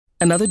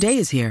Another day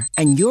is here,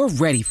 and you're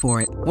ready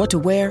for it. What to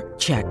wear?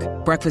 Check.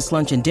 Breakfast,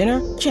 lunch, and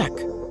dinner? Check.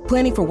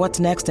 Planning for what's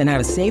next and how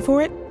to save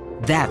for it?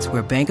 That's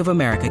where Bank of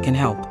America can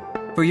help.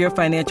 For your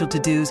financial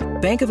to-dos,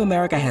 Bank of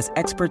America has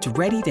experts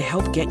ready to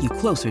help get you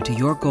closer to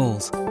your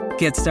goals.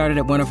 Get started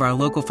at one of our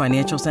local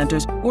financial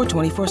centers or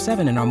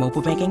 24/7 in our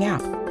mobile banking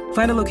app.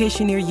 Find a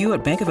location near you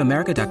at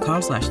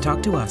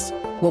bankofamerica.com/talktous.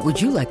 What would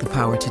you like the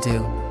power to do?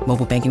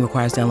 Mobile banking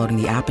requires downloading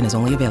the app and is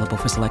only available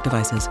for select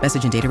devices.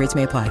 Message and data rates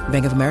may apply.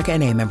 Bank of America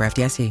N.A., member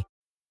FDIC.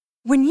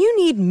 When you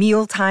need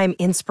mealtime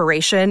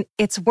inspiration,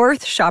 it's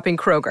worth shopping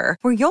Kroger,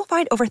 where you'll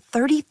find over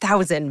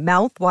 30,000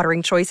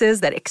 mouth-watering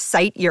choices that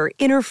excite your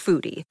inner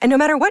foodie. And no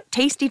matter what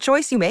tasty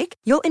choice you make,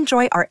 you'll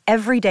enjoy our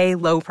everyday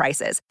low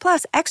prices,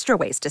 plus extra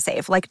ways to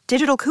save, like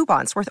digital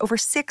coupons worth over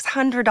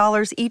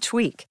 $600 each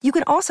week. You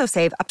can also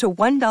save up to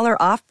 $1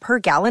 off per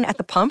gallon at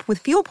the pump with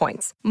fuel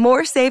points.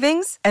 More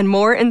savings and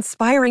more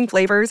inspiring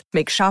flavors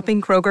make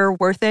shopping Kroger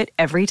worth it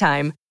every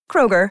time.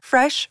 Kroger,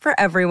 fresh for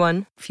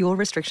everyone. Fuel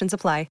restrictions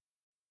apply.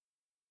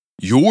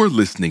 You're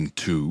listening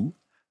to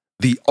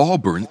the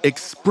Auburn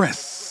Express.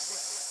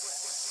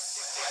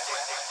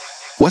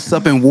 What's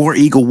up in War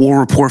Eagle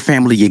War Report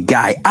family? Your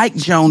guy Ike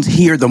Jones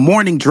here. The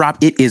morning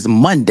drop. It is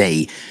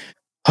Monday.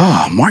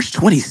 March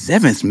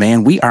 27th,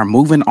 man. We are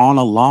moving on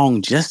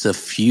along, just a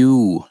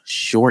few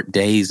short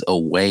days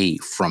away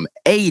from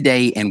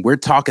A-Day, and we're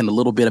talking a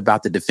little bit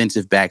about the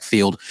defensive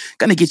backfield.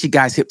 Gonna get you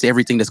guys hip to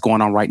everything that's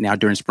going on right now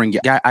during spring.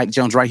 Your guy Ike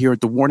Jones right here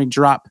at the morning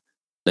drop.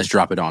 Let's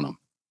drop it on him.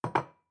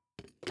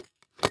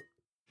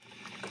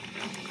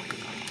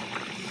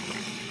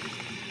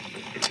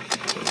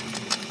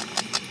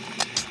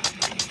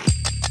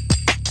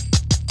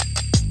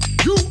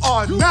 You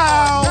are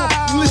now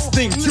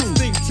listening to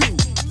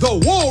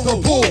the War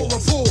Report.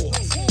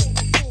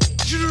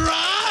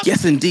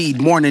 Yes,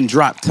 indeed. Morning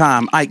drop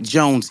time. Ike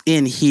Jones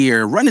in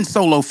here, running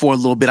solo for a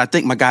little bit. I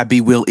think my guy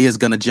B. Will is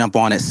going to jump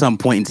on at some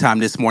point in time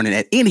this morning.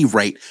 At any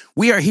rate,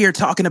 we are here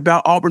talking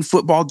about Auburn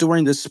football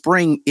during the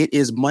spring. It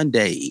is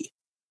Monday,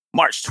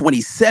 March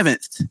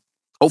 27th.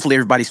 Hopefully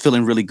everybody's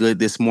feeling really good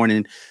this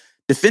morning.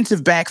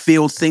 Defensive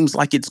backfield seems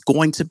like it's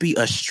going to be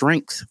a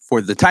strength for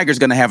the Tigers.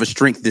 Going to have a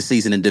strength this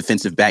season in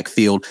defensive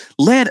backfield,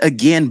 led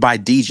again by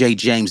DJ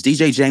James.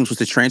 DJ James was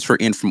the transfer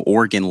in from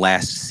Oregon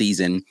last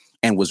season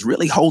and was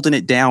really holding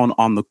it down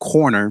on the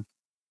corner.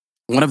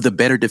 One of the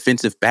better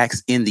defensive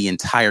backs in the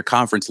entire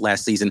conference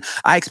last season.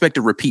 I expect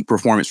a repeat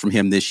performance from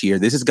him this year.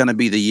 This is going to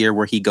be the year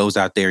where he goes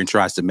out there and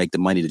tries to make the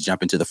money to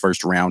jump into the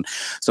first round.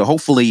 So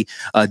hopefully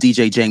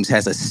DJ James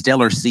has a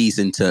stellar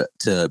season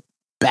to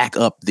back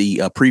up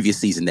the previous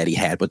season that he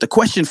had. But the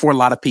question for a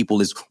lot of people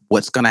is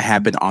what's going to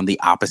happen on the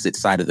opposite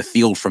side of the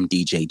field from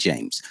DJ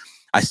James.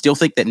 I still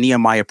think that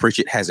Nehemiah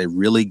Pritchett has a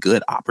really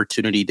good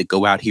opportunity to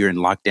go out here and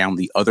lock down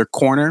the other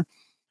corner.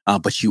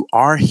 But you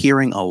are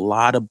hearing a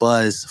lot of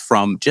buzz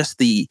from just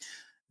the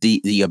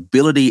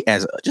ability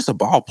as just a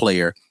ball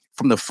player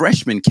from the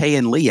freshman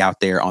Kayan Lee out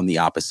there on the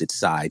opposite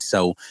side.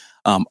 So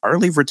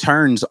early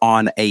returns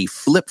on a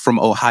flip from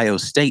Ohio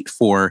State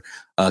for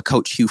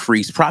Coach Hugh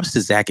Freeze. Props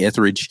to Zach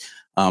Etheridge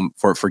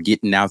for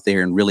getting out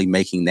there and really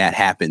making that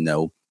happen,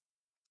 though.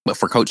 But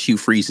for Coach Hugh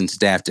Freeze and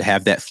staff to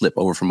have that flip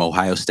over from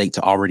Ohio State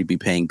to already be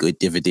paying good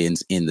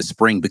dividends in the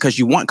spring, because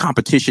you want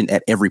competition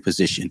at every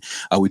position.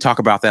 We talk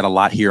about that a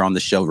lot here on the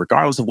show.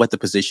 Regardless of what the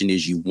position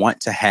is, you want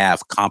to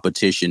have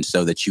competition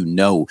so that you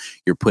know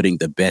you're putting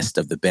the best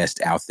of the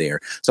best out there.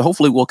 So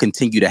hopefully we'll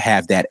continue to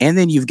have that. And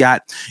then you've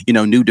got,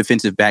 new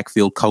defensive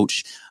backfield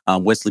coach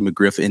Wesley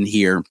McGriff in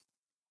here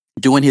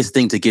doing his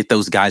thing to get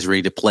those guys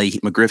ready to play.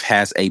 McGriff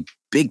has a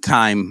big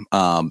time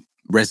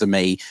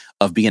resume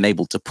of being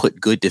able to put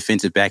good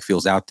defensive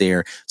backfields out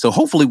there. So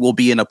hopefully we'll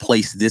be in a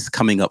place this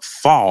coming up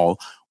fall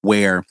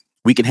where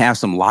we can have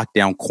some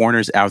lockdown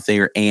corners out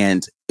there.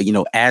 And,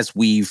 as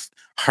we've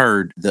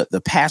heard,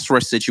 the pass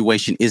rush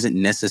situation isn't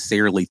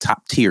necessarily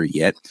top tier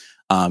yet.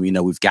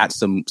 We've got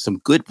some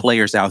good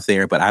players out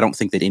there, but I don't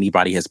think that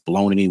anybody has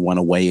blown anyone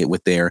away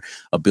with their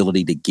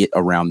ability to get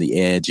around the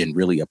edge and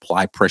really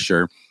apply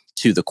pressure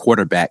to the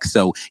quarterback.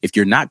 So if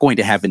you're not going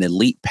to have an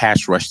elite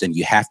pass rush, then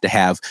you have to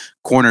have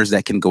corners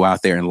that can go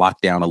out there and lock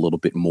down a little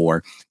bit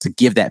more to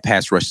give that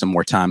pass rush some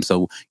more time.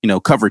 So,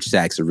 coverage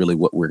sacks are really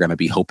what we're going to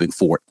be hoping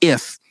for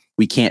if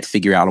we can't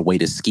figure out a way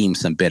to scheme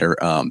some better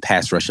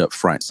pass rush up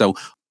front. So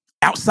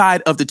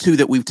outside of the two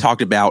that we've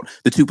talked about,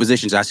 the two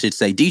positions, I should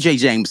say, DJ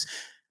James,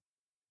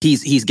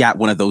 he's got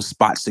one of those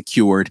spots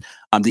secured.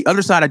 The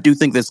other side, I do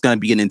think there's going to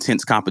be an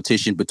intense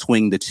competition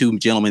between the two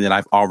gentlemen that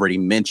I've already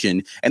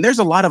mentioned. And there's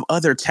a lot of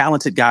other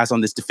talented guys on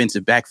this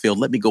defensive backfield.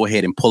 Let me go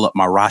ahead and pull up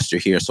my roster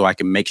here so I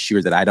can make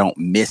sure that I don't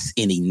miss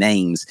any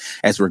names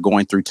as we're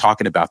going through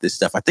talking about this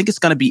stuff. I think it's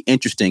going to be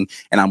interesting,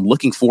 and I'm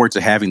looking forward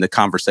to having the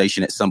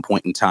conversation at some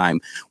point in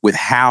time with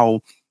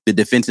how the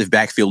defensive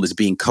backfield is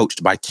being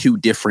coached by two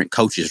different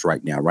coaches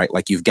right now, right?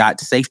 Like you've got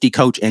safety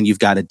coach and you've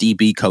got a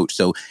DB coach.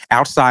 So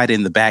outside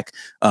and the back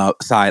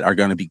side are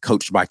going to be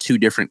coached by two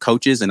different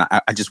coaches. And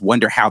I just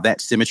wonder how that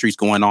symmetry is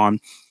going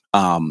on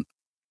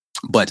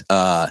But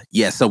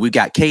so we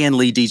got Kayin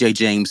Lee, DJ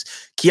James,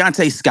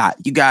 Keionte Scott.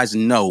 You guys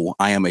know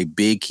I am a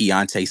big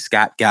Keionte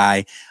Scott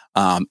guy.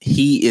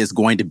 He is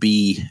going to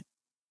be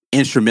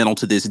instrumental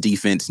to this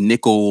defense,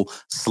 nickel,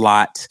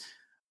 slot,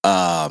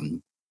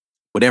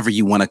 whatever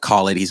you want to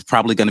call it. He's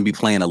probably going to be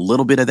playing a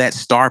little bit of that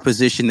star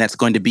position that's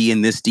going to be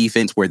in this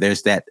defense where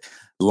there's that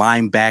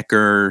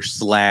linebacker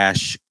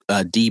slash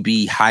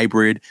DB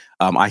hybrid.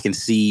 I can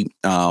see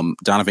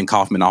Donovan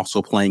Kaufman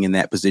also playing in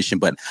that position,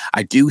 but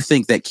I do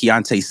think that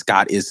Keionte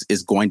Scott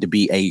is going to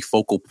be a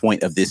focal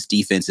point of this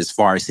defense as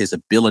far as his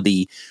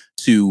ability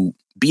to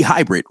be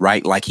hybrid,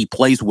 right? Like he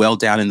plays well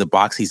down in the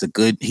box. He's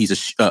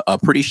a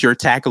pretty sure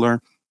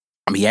tackler.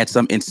 He had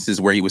some instances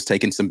where he was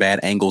taking some bad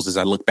angles as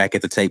I look back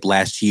at the tape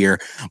last year,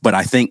 but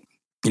I think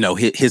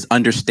his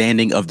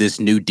understanding of this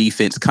new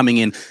defense coming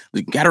in,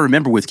 you got to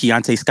remember with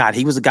Keionte Scott,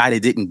 he was a guy that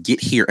didn't get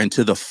here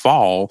until the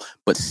fall,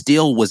 but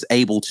still was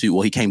able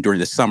to, he came during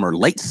the summer,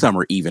 late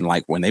summer even,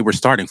 like when they were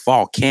starting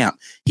fall camp,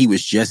 he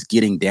was just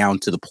getting down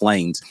to the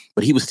plains,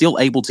 but he was still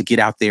able to get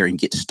out there and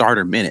get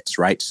starter minutes,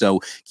 right? So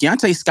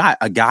Keionte Scott,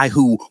 a guy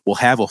who will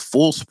have a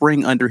full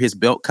spring under his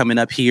belt coming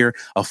up here,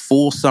 a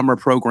full summer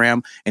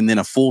program, and then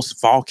a full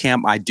fall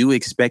camp. I do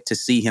expect to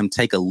see him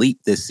take a leap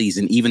this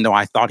season, even though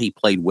I thought he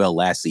played well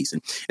last season.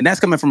 And that's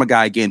coming from a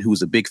guy, again,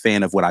 who's a big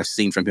fan of what I've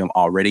seen from him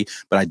already.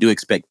 But I do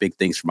expect big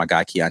things from my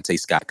guy, Keionte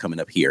Scott,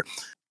 coming up here.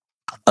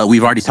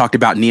 We've already talked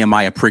about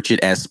Nehemiah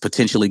Pritchett as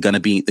potentially going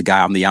to be the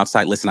guy on the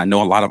outside. Listen, I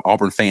know a lot of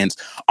Auburn fans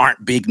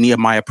aren't big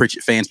Nehemiah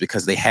Pritchett fans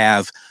because they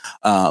have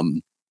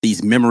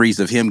these memories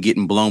of him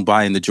getting blown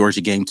by in the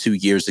Georgia game 2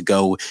 years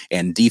ago,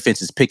 and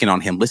defense is picking on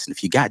him. Listen,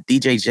 if you got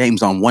DJ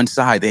James on one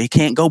side, they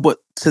can't go but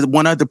to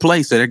one other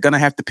place, so they're going to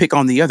have to pick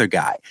on the other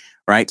guy.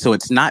 Right. So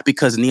it's not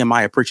because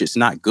Nehemiah Pritchett's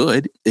not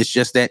good. It's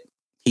just that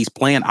he's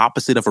playing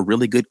opposite of a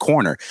really good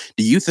corner.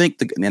 Do you think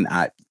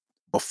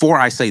before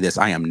I say this,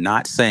 I am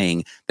not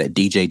saying that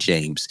DJ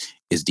James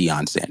is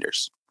Deion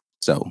Sanders.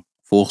 So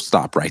full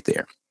stop right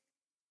there.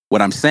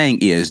 What I'm saying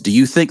is, do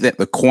you think that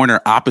the corner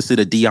opposite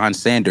of Deion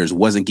Sanders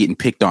wasn't getting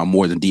picked on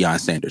more than Deion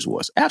Sanders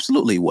was?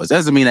 Absolutely it was.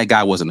 Doesn't mean that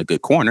guy wasn't a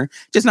good corner,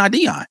 just not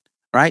Deion.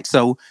 Right.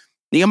 So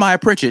Nehemiah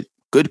Pritchett,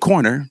 good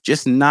corner,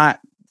 just not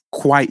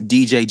quite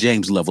DJ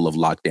James level of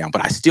lockdown.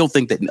 But I still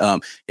think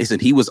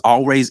that he was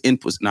always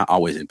not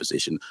always in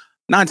position,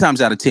 9 times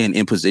out of 10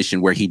 in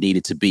position where he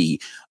needed to be.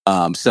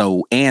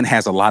 And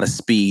has a lot of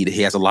speed.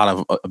 He has a lot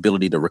of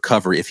ability to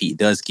recover if he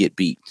does get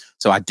beat.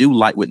 So I do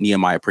like what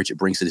Nehemiah Pritchett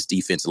brings to this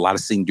defense, a lot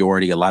of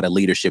seniority, a lot of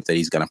leadership that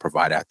he's going to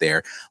provide out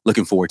there.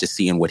 Looking forward to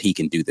seeing what he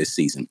can do this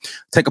season.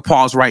 Take a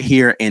pause right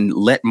here and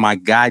let my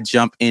guy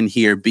jump in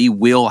here. B.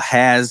 Will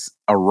has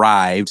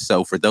arrived.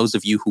 So for those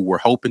of you who were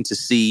hoping to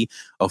see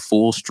a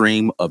full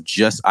stream of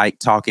just Ike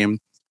talking,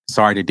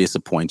 sorry to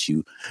disappoint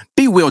you.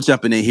 B. Will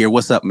jumping in here.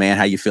 What's up, man?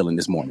 How you feeling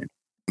this morning?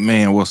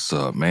 Man, what's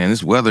up, man?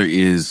 This weather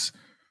is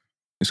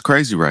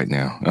crazy right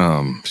now.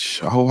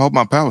 I hope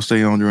my power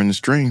stay on during the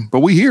stream.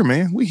 But we here,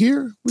 man. We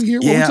here. What we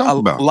talking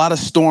about? A lot of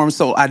storms.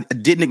 So I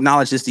didn't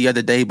acknowledge this the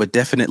other day, but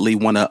definitely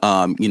want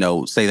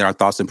to say that our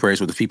thoughts and prayers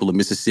with the people of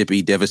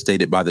Mississippi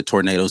devastated by the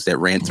tornadoes that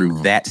ran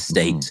through that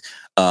state.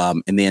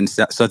 And then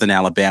Southern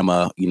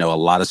Alabama, a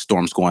lot of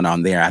storms going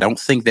on there. I don't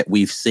think that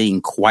we've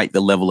seen quite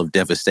the level of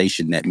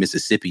devastation that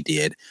Mississippi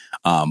did.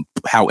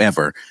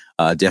 However,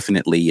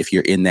 definitely, if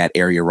you're in that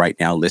area right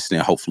now listening,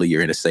 hopefully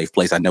you're in a safe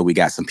place. I know we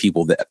got some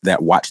people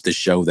that watch the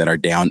show that are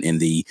down in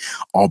the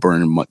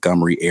Auburn,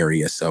 Montgomery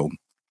area. So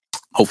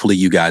hopefully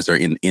you guys are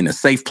in a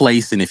safe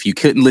place. And if you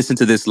couldn't listen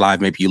to this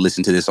live, maybe you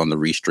listen to this on the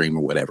restream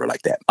or whatever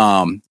like that.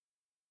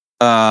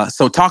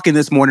 So talking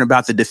this morning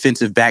about the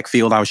defensive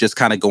backfield, I was just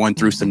kind of going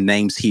through some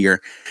names here.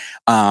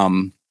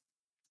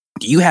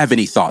 Do you have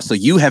any thoughts? So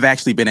you have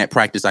actually been at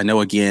practice. I know,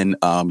 again,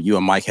 you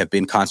and Mike have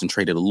been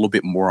concentrated a little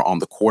bit more on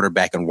the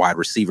quarterback and wide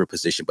receiver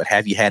position, but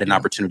have you had an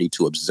opportunity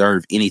to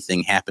observe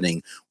anything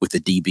happening with the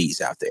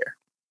DBs out there?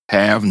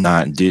 Have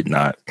not, did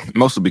not.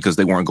 Mostly because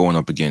they weren't going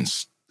up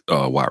against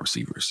wide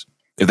receivers.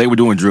 If they were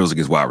doing drills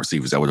against wide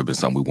receivers, that would have been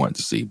something we wanted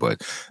to see,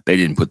 but they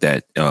didn't put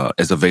that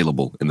as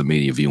available in the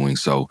media viewing.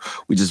 So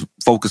we just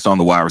focused on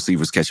the wide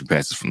receivers catching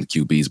passes from the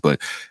QBs.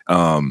 But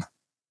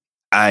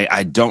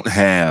I don't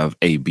have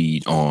a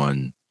beat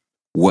on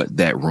what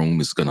that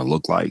room is going to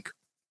look like,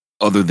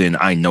 other than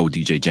I know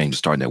DJ James is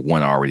starting at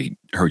 1. I already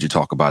heard you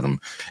talk about him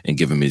and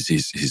give him his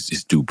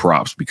due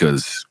props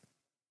because,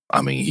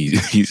 I mean,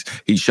 he's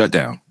shut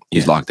down.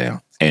 He's locked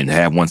down. And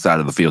have one side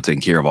of the field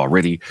taken care of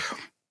already.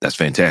 That's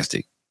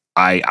fantastic.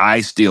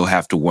 I still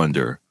have to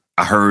wonder.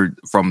 I heard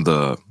from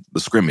the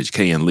scrimmage,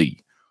 Kayin Lee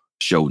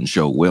showed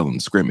well in the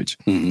scrimmage.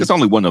 Mm-hmm. There's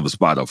only one other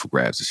spot up for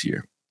grabs this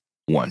year.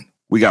 One.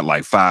 We got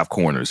like 5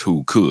 corners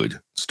who could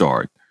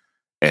start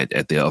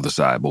at the other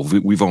side, but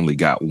we've only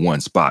got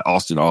one spot.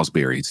 Austin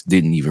Osbury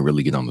didn't even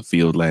really get on the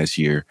field last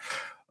year.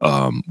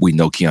 We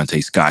know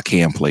Keionte Scott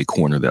can play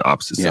corner the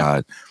opposite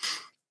side.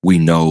 We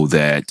know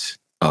that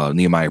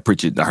Nehemiah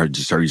Pritchett, I heard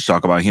you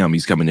talk about him.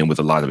 He's coming in with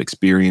a lot of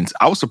experience.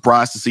 I was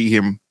surprised to see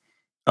him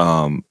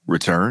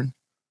return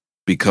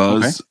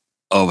because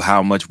of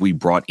how much we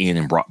brought in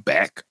and brought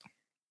back.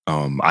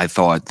 I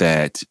thought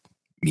that,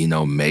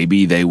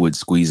 maybe they would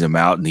squeeze him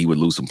out and he would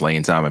lose some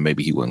playing time and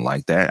maybe he wouldn't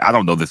like that. I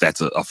don't know that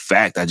that's a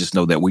fact. I just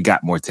know that we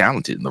got more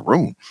talented in the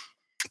room.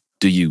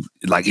 Do you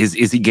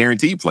is he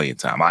guaranteed playing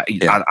time? I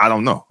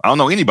don't know. I don't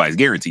know anybody's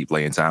guaranteed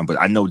playing time, but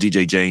I know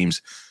DJ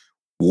James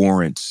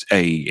warrants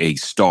a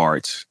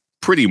start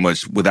pretty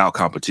much without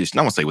competition.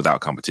 I won't say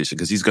without competition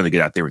because he's going to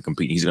get out there and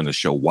compete. He's going to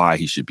show why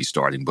he should be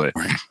starting. But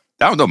I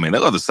don't know, man.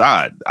 That other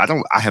side,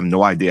 I have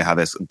no idea how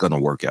that's going to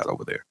work out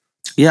over there.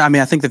 Yeah, I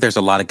mean, I think that there's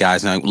a lot of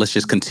guys. Now, let's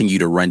just continue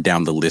to run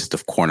down the list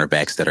of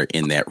cornerbacks that are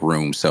in that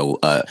room. So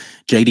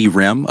J.D.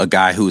 Rem, a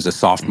guy who's a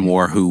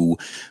sophomore who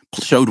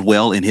showed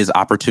well in his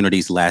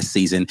opportunities last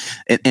season.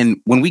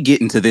 And when we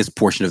get into this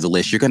portion of the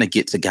list, you're going to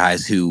get to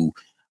guys who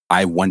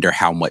I wonder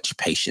how much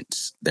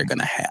patience they're going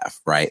to have,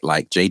 right?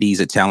 Like J.D.'s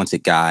a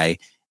talented guy.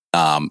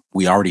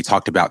 We already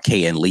talked about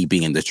K.N. Lee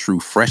being the true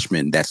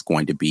freshman that's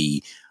going to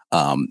be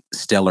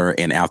stellar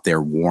and out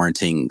there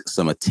warranting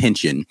some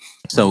attention.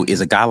 So is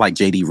a guy like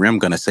J.D. Rem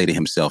going to say to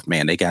himself,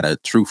 man, they got a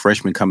true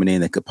freshman coming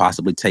in that could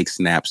possibly take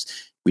snaps.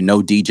 We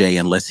know DJ,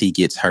 unless he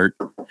gets hurt,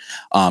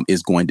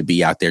 is going to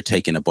be out there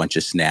taking a bunch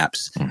of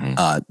snaps.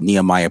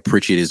 Nehemiah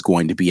Pritchett is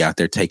going to be out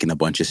there taking a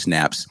bunch of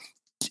snaps.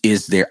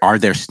 Are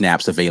there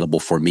snaps available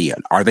for me?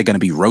 Are they going to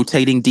be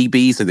rotating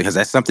DBs? Because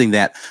that's something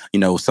that,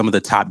 some of the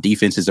top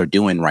defenses are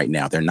doing right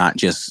now. They're not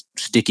just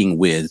sticking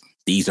with,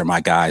 these are my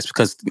guys,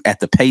 because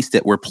at the pace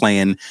that we're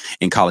playing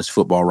in college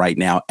football right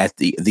now, at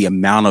the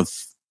amount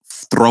of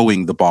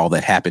throwing the ball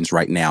that happens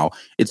right now,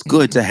 it's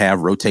good to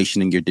have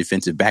rotation in your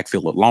defensive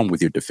backfield along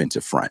with your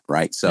defensive front,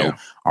 right? So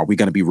are we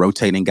going to be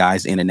rotating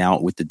guys in and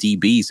out with the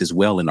DBs as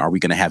well? And are we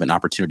going to have an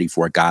opportunity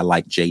for a guy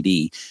like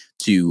JD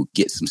to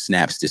get some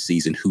snaps this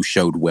season who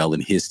showed well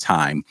in his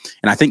time?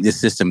 And I think this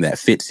system that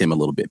fits him a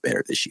little bit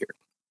better this year.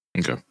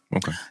 Okay.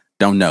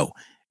 Don't know.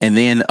 And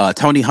then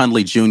Tony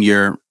Hundley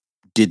Jr.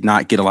 did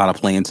not get a lot of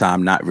playing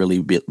time, not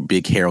really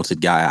big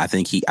heralded guy. I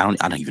think I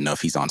don't even know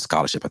if he's on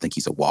scholarship. I think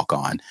he's a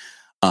walk-on.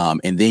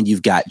 And then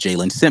you've got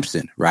Jalen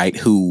Simpson, right,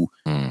 who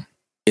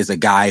is a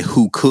guy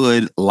who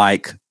could,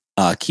 like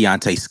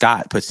Keontae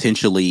Scott,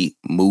 potentially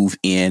move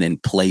in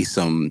and play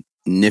some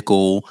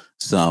nickel,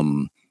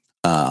 some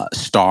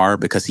star,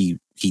 because he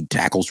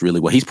tackles really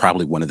well. He's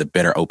probably one of the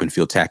better open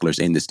field tacklers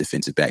in this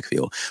defensive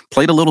backfield.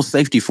 Played a little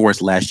safety for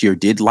us last year.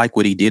 Did like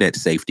what he did at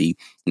safety.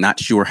 Not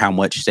sure how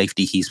much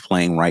safety he's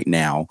playing right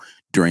now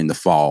during the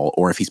fall,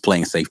 or if he's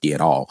playing safety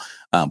at all.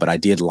 But I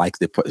did like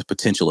the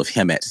potential of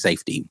him at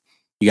safety.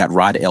 You got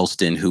Rod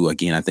Elston, who,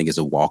 again, I think is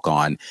a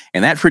walk-on.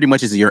 And that pretty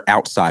much is your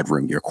outside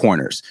room, your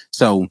corners.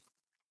 So,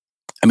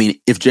 I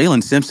mean, if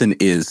Jalen Simpson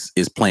is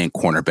playing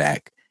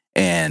cornerback,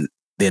 and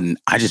then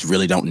I just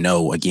really don't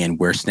know, again,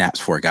 where snaps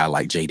for a guy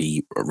like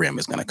J.D. Rem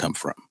is going to come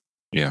from.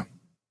 Yeah.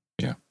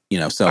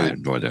 So I have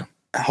no idea.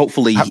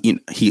 Hopefully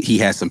he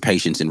has some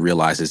patience and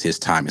realizes his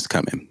time is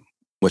coming.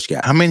 What you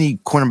got? How many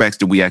cornerbacks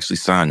did we actually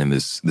sign in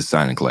this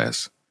signing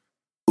class?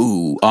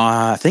 Ooh,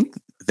 I think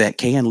that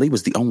K.N. Lee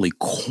was the only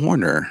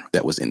corner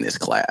that was in this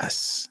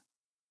class.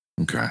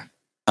 Okay.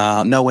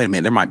 No, wait a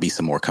minute. There might be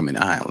some more coming.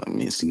 Let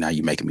me see. Now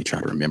you're making me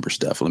try to remember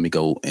stuff. Let me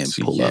go and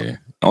pull up. The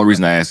only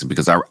reason I asked is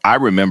because I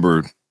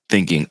remember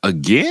thinking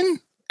again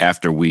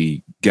after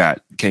we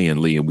got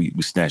K.N. Lee and we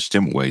snatched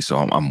him away. So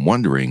I'm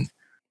wondering,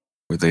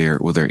 were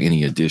there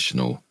any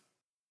additional?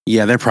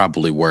 Yeah, there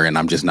probably were, and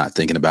I'm just not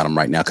thinking about them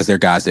right now because they're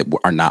guys that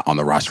are not on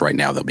the roster right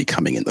now. They'll be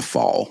coming in the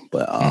fall.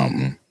 But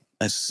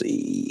let's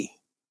see.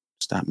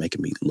 Stop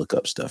making me look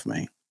up stuff,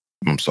 man.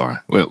 I'm sorry.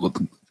 Well,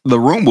 the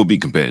room will be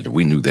competitive.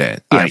 We knew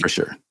that. Yeah, for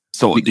sure.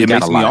 So it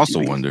makes me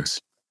also wonder.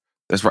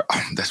 That's right.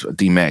 That's what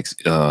D-Max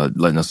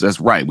letting us. That's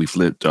right. We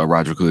flipped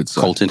Roger Hood's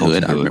Colton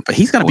Hood. I remember. But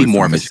he's going to be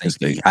more of a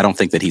safety. I don't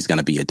think that he's going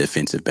to be a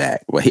defensive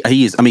back. Well,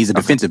 he is. I mean, he's a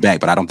defensive back,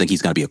 but I don't think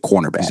he's going to be a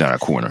cornerback. He's not a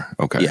corner.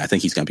 Okay. Yeah, I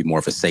think he's going to be more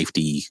of a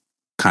safety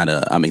kind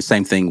of. I mean,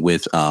 same thing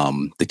with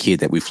the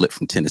kid that we flipped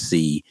from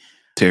Tennessee,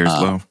 Terrence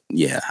Lowe.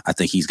 Yeah, I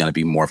think he's going to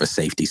be more of a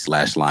safety /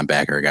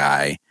 linebacker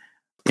guy.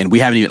 And we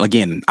haven't even,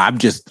 again, I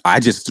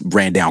just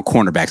ran down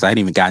cornerbacks. I hadn't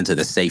even gotten to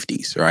the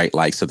safeties, right?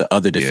 Like, so the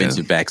other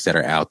defensive backs that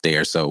are out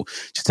there. So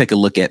just take a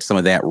look at some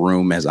of that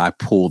room as I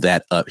pull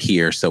that up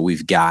here. So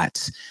we've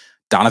got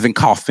Donovan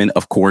Kaufman,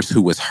 of course,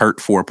 who was hurt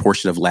for a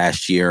portion of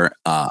last year,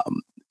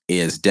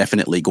 is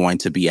definitely going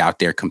to be out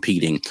there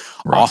competing.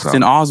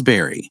 Austin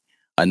Osbury,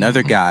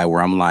 another guy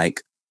where I'm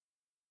like,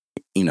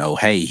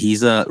 hey,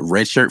 he's a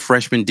redshirt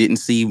freshman, didn't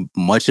see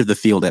much of the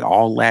field at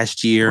all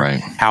last year. Right.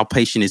 How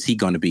patient is he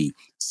going to be?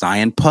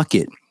 Zion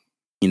Puckett,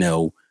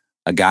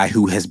 a guy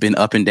who has been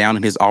up and down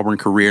in his Auburn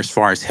career as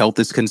far as health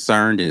is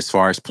concerned and as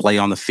far as play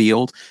on the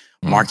field.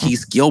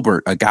 Marquise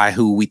Gilbert, a guy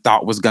who we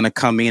thought was going to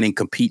come in and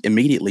compete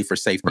immediately for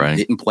safety. Right.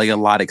 Didn't play a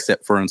lot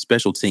except for on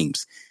special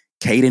teams.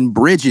 Caden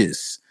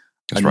Bridges,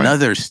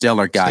 another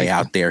stellar guy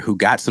out there who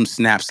got some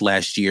snaps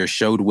last year,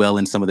 showed well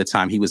in some of the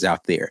time he was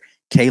out there.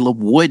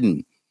 Caleb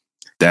Wooden.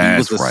 He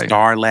was a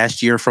star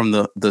last year from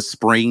the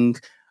spring,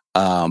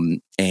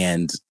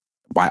 and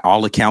by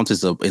all accounts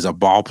is a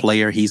ball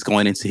player. He's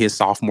going into his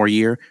sophomore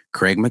year.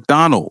 Craig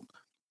McDonald,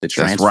 the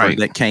transfer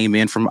that came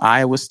in from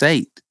Iowa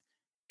State.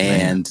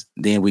 And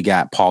then we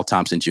got Paul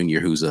Thompson Jr.,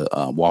 who's a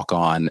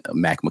walk-on,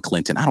 Mac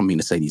McClinton. I don't mean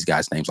to say these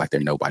guys' names like they're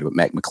nobody, but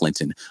Mac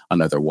McClinton,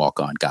 another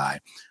walk-on guy.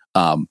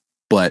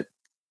 But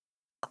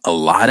a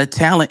lot of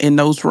talent in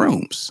those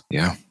rooms.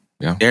 Yeah.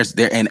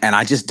 And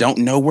I just don't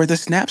know where the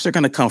snaps are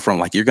going to come from.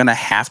 Like, you're going to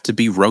have to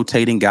be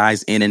rotating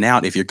guys in and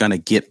out if you're going to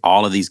get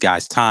all of these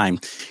guys time.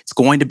 It's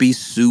going to be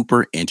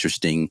super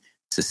interesting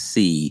to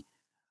see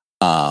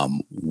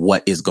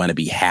what is going to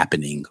be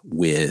happening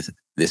with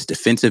this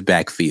defensive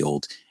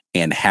backfield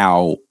and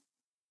how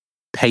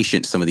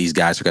patient some of these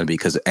guys are going to be.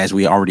 Because as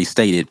we already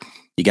stated,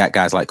 you got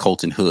guys like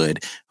Colton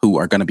Hood who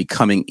are going to be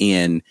coming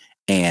in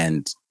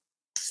and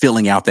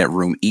filling out that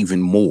room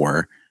even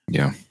more.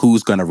 Yeah.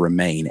 Who's going to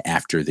remain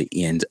after the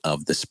end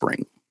of the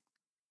spring?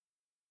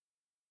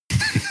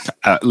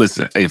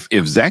 Listen,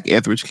 if Zach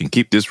Etheridge can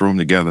keep this room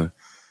together,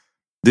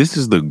 this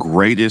is the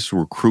greatest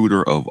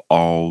recruiter of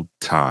all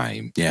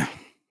time. Yeah.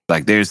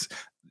 Like, there's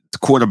the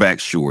quarterback,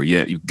 sure.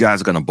 Yeah, you guys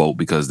are going to bolt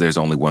because there's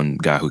only one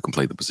guy who can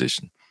play the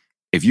position.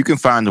 If you can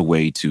find a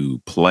way to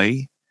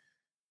play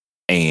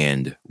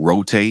and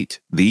rotate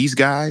these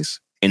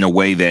guys in a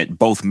way that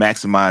both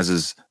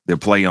maximizes their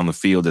play on the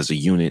field as a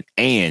unit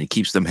and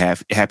keeps them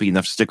happy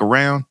enough to stick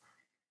around,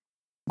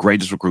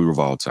 greatest recruiter of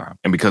all time.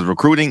 And because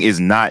recruiting is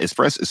not,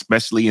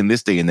 especially in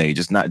this day and age,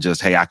 it's not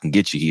just, hey, I can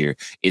get you here.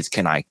 It's,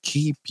 can I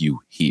keep you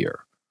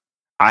here?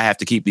 I have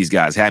to keep these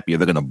guys happy or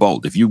they're going to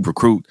bolt. If you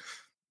recruit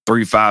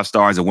 3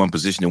 5-stars at one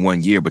position in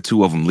 1 year, but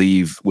 2 of them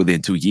leave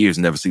within 2 years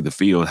and never see the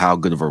field, how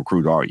good of a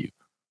recruiter are you?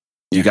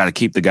 You got to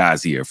keep the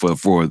guys here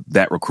for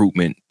that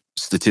recruitment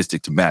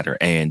statistic to matter.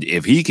 And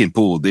if he can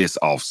pull this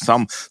off,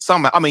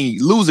 I mean,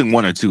 losing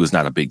 1 or 2 is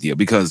not a big deal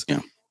because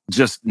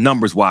just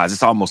numbers wise,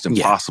 it's almost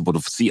impossible to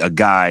see a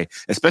guy,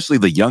 especially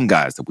the young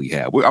guys that we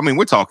have.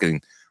 We're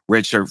talking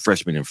redshirt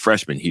freshmen and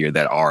freshmen here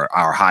that are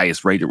our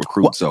highest rated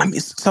recruits. Well,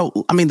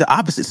 the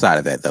opposite side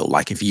of that though,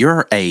 like if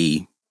you're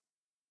a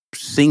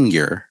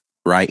senior,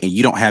 right, and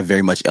you don't have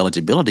very much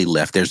eligibility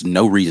left, there's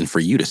no reason for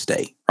you to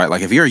stay, right?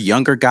 Like if you're a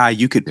younger guy,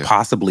 you could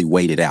possibly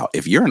wait it out.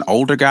 If you're an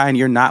older guy and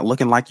you're not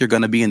looking like you're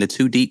going to be in the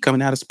 2 deep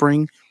coming out of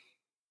spring,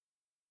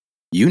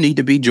 you need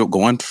to be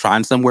going to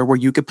find somewhere where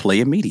you could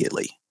play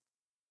immediately.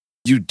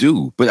 You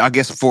do, but I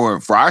guess for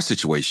our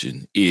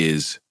situation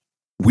is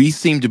we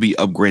seem to be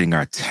upgrading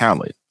our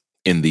talent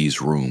in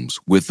these rooms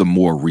with the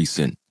more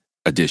recent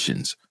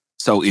additions.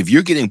 So if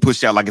you're getting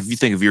pushed out, like if you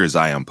think of you're a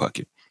Zion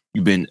Puckett,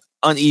 you've been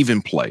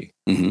uneven play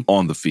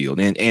on the field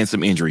and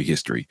some injury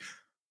history.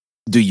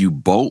 Do you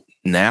bolt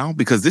now?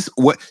 Because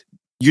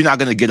you're not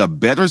going to get a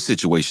better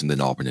situation than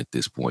Auburn at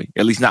this point,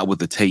 at least not with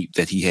the tape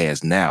that he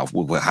has now,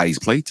 with how he's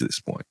played to this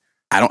point.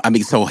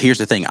 So here's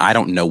the thing. I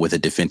don't know what the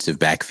defensive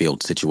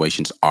backfield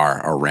situations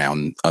are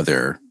around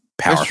other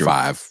Power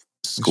 5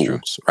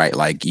 schools, right?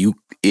 Like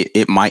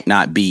it might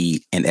not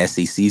be an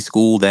SEC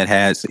school that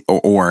has,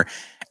 or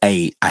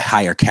a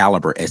higher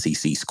caliber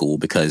SEC school,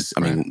 because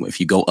if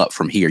you go up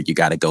from here, you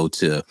got to go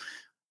to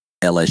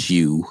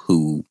LSU,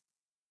 who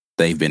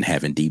they've been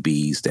having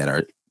DBs that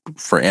are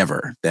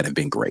forever that have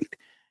been great.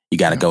 You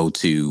got to go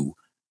to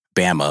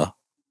Bama.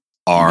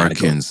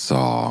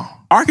 Arkansas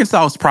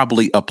is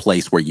probably a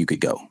place where you could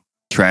go.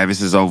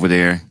 Travis is over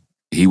there.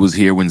 He was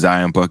here when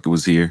Zion Puckett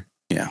was here.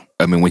 Yeah.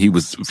 When he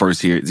was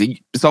first here.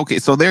 It's okay.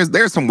 So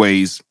there's some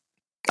ways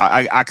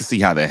I can see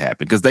how that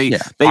happened because they've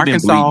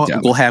Arkansas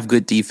been will have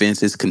good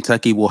defenses.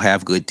 Kentucky will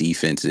have good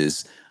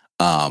defenses.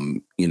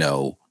 I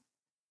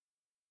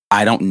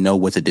don't know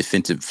what the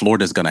defensive.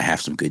 Florida's going to have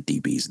some good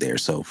DBs there,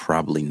 so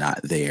probably not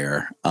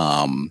there.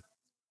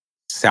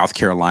 South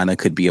Carolina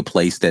could be a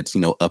place that's,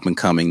 up and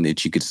coming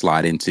that you could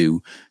slide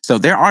into. So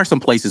there are some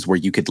places where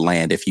you could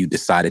land if you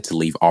decided to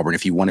leave Auburn,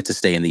 if you wanted to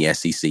stay in the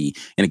SEC.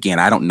 And again,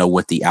 I don't know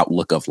what the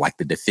outlook of like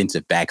the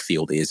defensive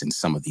backfield is in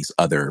some of these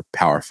other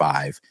Power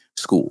 5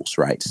 schools,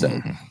 right? So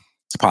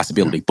it's a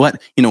possibility.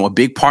 But, a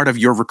big part of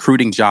your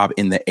recruiting job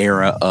in the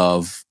era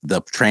of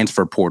the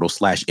transfer portal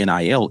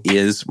 /NIL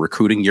is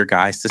recruiting your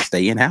guys to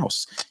stay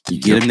in-house. You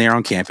get them there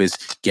on campus,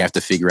 you have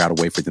to figure out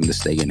a way for them to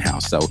stay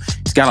in-house. So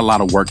it's got a lot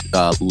of work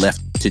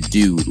left to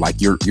do. Like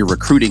your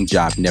recruiting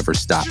job never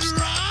stops.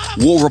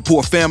 War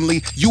Report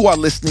family, you are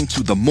listening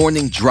to The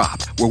Morning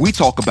Drop, where we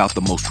talk about the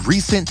most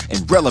recent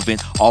and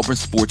relevant Auburn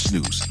sports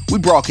news. We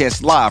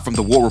broadcast live from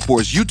the War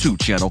Report's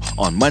YouTube channel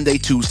on Monday,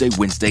 Tuesday,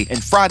 Wednesday,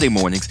 and Friday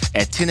mornings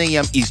at 10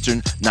 a.m.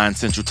 Eastern, 9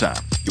 Central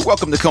Time. You're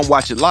welcome to come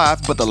watch it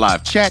live, but the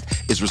live chat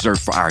is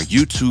reserved for our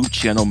YouTube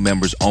channel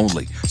members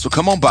only. So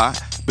come on by,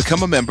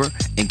 become a member,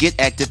 and get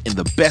active in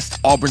the best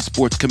Auburn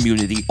sports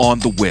community on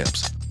the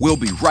webs. We'll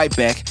be right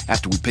back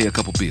after we pay a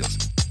couple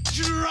bills.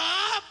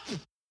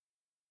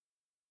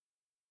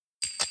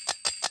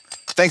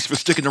 Thanks for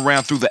sticking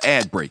around through the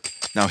ad break.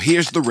 Now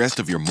here's the rest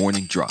of your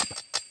morning drop.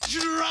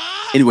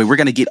 Anyway, we're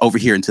going to get over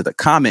here into the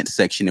comment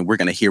section and we're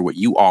going to hear what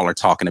you all are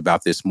talking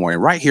about this morning.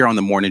 Right here on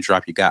the morning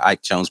drop, you got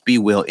Ike Jones, B.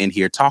 Will in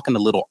here talking a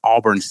little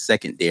Auburn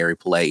secondary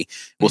play.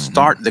 We'll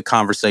start the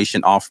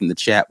conversation off from the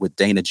chat with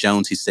Dana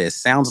Jones. He says,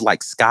 sounds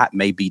like Scott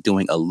may be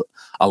doing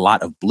a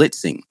lot of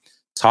blitzing.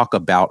 Talk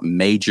about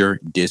major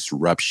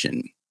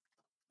disruption.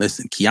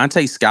 Listen,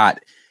 Keontae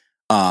Scott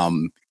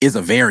is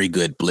a very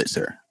good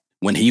blitzer.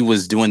 When he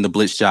was doing the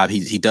blitz job,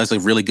 he does a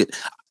really good.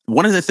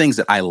 One of the things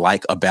that I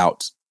like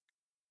about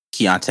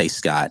Keontae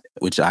Scott,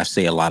 which I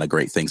say a lot of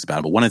great things about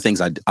him, but one of the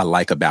things I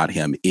like about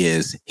him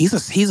is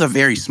he's a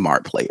very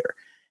smart player.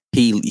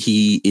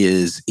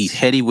 He's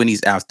heady when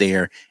he's out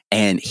there,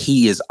 and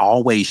he is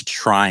always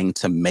trying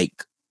to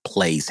make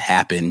plays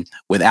happen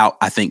without,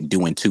 I think,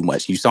 doing too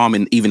much. You saw him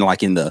in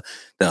the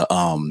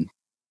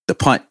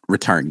punt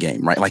return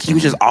game, right? Like he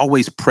was just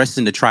always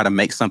pressing to try to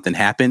make something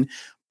happen,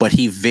 but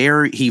he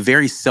very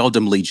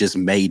seldomly just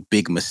made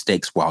big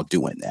mistakes while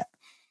doing that.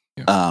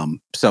 Yeah.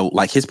 So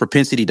like his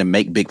propensity to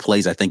make big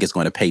plays, I think is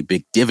going to pay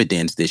big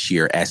dividends this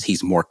year as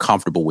he's more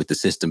comfortable with the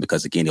system,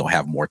 because again, he'll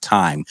have more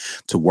time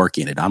to work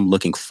in it. I'm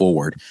looking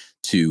forward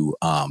to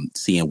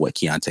seeing what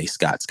Keontae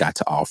Scott's got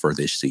to offer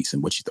this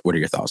season. What are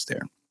your thoughts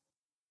there?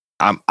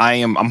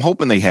 I'm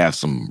hoping they have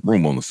some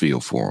room on the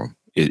field for him.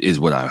 Is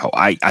what I hope.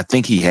 I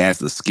think he has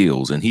the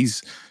skills, and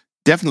he's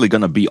definitely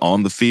going to be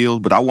on the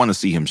field, but I want to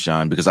see him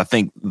shine because I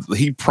think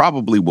he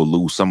probably will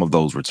lose some of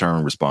those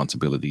return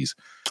responsibilities.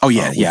 Oh,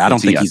 yeah. I don't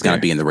think he's going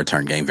to be in the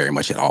return game very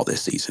much at all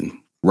this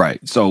season. Right.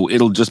 So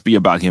it'll just be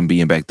about him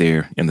being back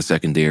there in the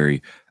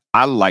secondary.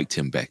 I liked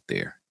him back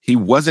there. He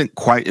wasn't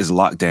quite as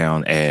locked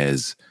down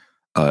as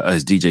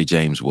DJ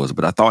James was,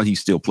 but I thought he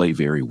still played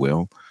very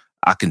well.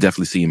 I can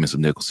definitely see him in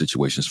some nickel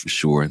situations for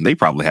sure. And they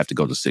probably have to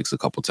go to 6 a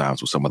couple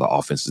times with some of the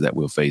offenses that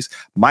we'll face.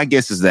 My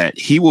guess is that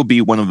he will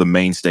be one of the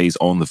mainstays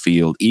on the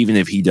field, even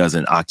if he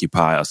doesn't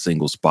occupy a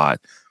single spot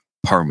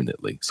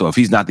permanently. So if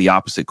he's not the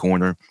opposite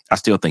corner, I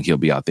still think he'll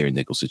be out there in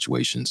nickel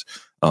situations.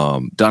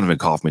 Donovan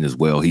Kaufman as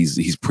well.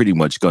 He's pretty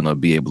much going to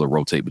be able to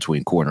rotate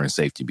between corner and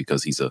safety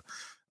because he's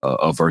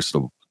a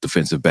versatile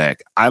defensive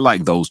back. I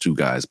like those two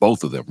guys,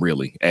 both of them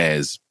really,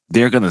 as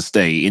they're going to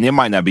stay, and it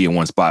might not be in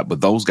one spot, but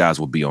those guys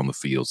will be on the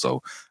field.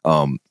 So,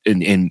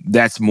 and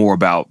that's more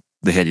about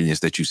the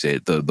headiness that you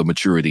said, the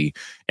maturity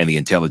and the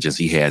intelligence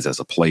he has as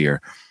a player.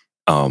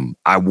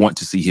 I want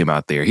to see him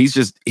out there.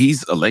 He's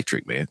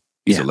electric, man.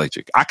 He's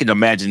electric. I can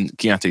imagine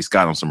Keontae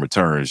Scott on some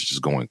returns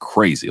just going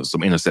crazy, or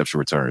some interception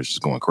returns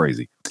just going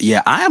crazy.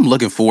 Yeah, I am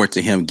looking forward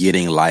to him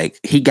getting, like,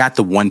 he got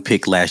the one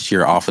pick last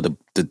year off of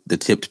the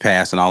tipped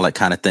pass and all that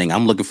kind of thing.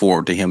 I'm looking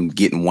forward to him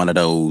getting one of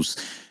those.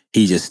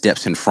 He just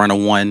steps in front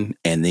of one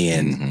and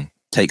then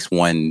takes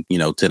one,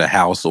 to the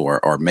house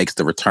or makes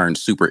the return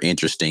super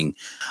interesting.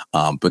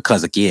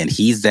 Because again,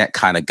 he's that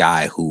kind of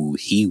guy who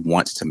he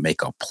wants to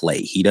make a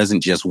play. He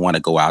doesn't just want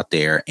to go out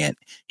there, and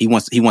he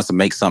wants to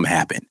make something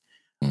happen.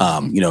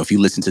 If you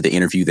listen to the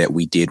interview that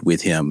we did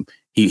with him,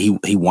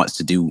 he wants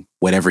to do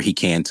whatever he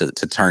can to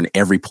turn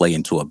every play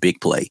into a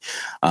big play.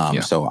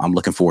 So I'm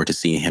looking forward to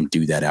seeing him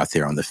do that out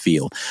there on the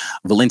field.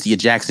 Valencia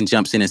Jackson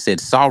jumps in and said,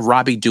 saw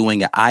Robbie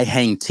doing an I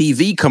Hang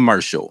TV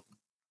commercial.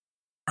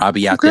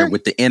 Robbie out there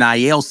with the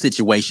NIL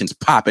situations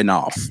popping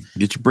off.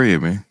 Get your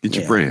bread, man. Get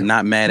your bread.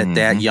 Not mad at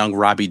that. Young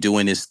Robbie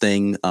doing his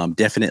thing.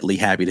 Definitely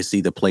happy to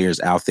see the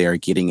players out there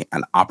getting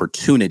an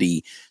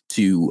opportunity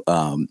to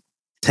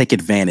take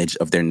advantage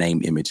of their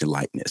name, image, and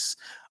likeness.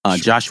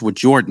 Joshua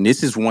Jordan, he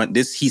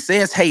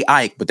says, "Hey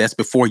Ike," but that's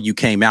before you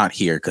came out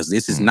here, because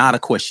this is not a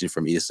question for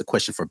me. It's a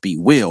question for B.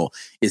 Will.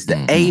 Is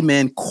the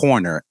Amen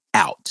Corner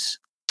out?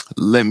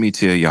 Let me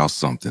tell y'all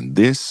something.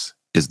 This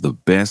is the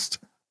best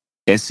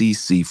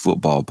SEC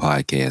football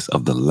podcast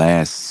of the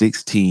last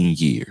 16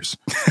 years.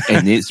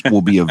 And it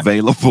will be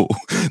available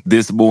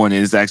this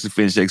morning. It's actually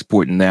finished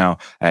exporting now.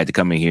 I had to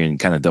come in here and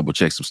kind of double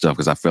check some stuff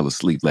because I fell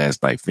asleep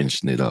last night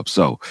finishing it up.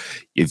 So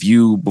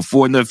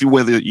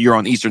whether you're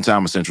on Eastern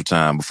time or Central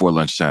time before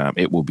lunchtime,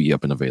 it will be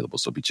up and available.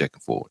 So be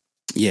checking for it.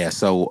 Yeah.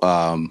 So,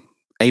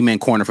 Amen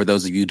Corner, for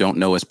those of you who don't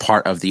know, is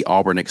part of the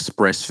Auburn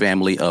Express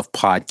family of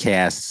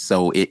podcasts.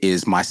 So it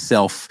is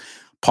myself,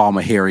 Paul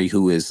Meharry,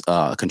 who is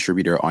a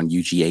contributor on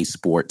UGA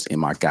Sports,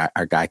 and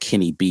our guy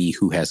Kenny B,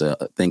 who has a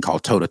thing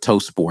called Toe to Toe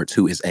Sports,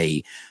 who is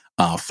a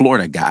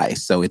Florida guy.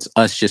 So it's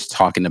us just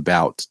talking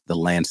about the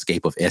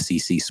landscape of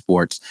SEC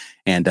sports.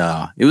 And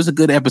it was a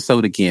good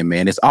episode again,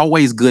 man. It's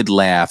always good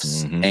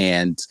laughs.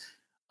 And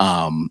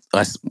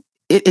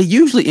it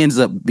usually ends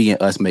up being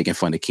us making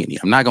fun of Kenny.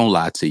 I'm not going to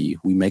lie to you.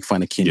 We make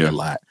fun of Kenny a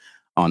lot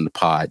on the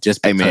pod.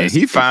 Just because, hey man,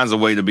 he finds a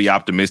way to be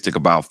optimistic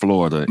about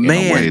Florida in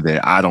a way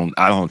that I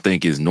don't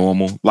think is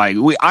normal. Like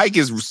Ike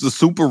is a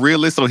super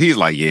realist, so he's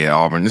like, yeah,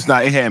 Auburn, it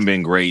hadn't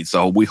been great,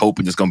 so we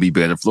hoping it's gonna be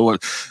better.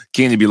 Florida,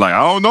 Kenny be like,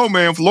 I don't know,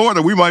 man,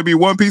 Florida, we might be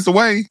one piece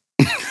away.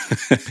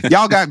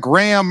 Y'all got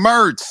Graham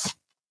Mertz.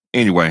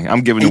 Anyway,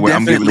 I'm giving away the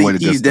good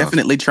stuff. He's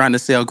definitely trying to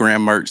sell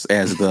Graham Mertz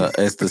as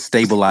the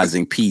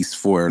stabilizing piece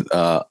for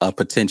a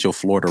potential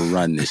Florida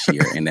run this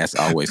year, and that's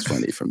always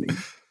funny for me.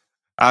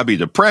 I'd be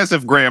depressed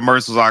if Graham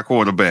Mertz was our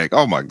quarterback.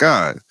 Oh, my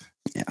God.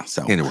 Yeah,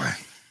 so anyway.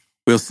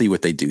 We'll see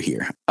what they do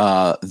here.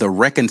 The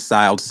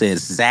Reconciled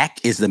says, Zach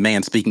is the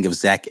man. Speaking of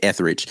Zach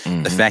Etheridge,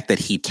 the fact that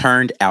he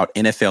turned out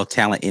NFL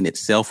talent in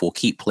itself will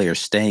keep players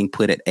staying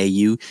put at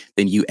AU.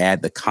 Then you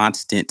add the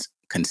constant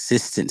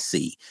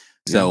consistency.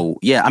 So,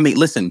 I mean,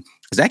 listen,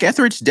 Zach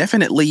Etheridge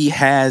definitely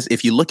has,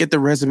 if you look at the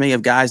resume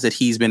of guys that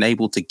he's been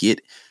able to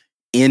get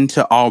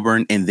into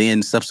Auburn and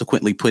then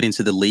subsequently put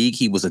into the league,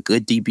 he was a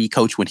good DB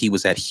coach when he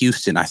was at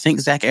Houston. I think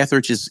Zach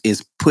Etheridge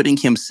is putting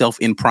himself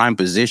in prime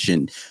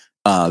position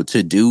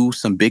to do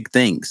some big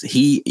things.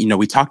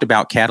 We talked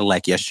about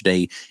Cadillac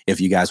yesterday,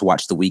 if you guys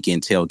watched the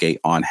weekend tailgate,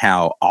 on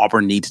how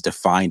Auburn needs to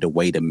find a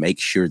way to make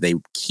sure they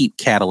keep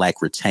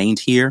Cadillac retained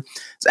here.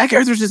 Zach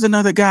Etheridge is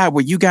another guy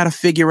where you got to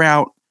figure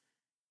out,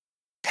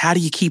 how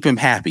do you keep him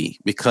happy?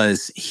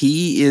 Because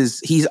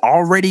he's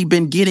already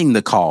been getting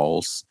the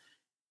calls.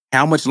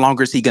 How much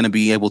longer is he going to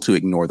be able to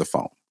ignore the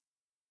phone?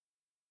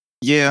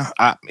 Yeah,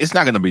 it's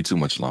not going to be too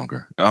much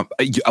longer.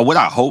 What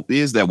I hope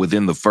is that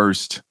within the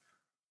first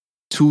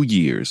 2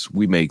 years,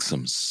 we make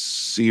some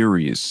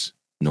serious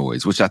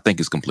noise, which I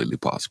think is completely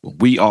possible.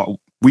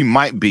 We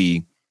might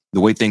be, the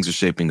way things are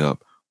shaping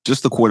up,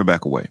 just a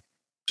quarterback away.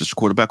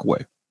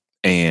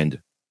 And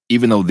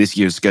even though this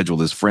year's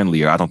schedule is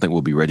friendlier, I don't think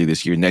we'll be ready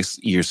this year.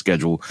 Next year's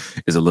schedule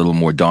is a little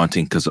more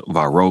daunting because of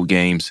our road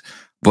games.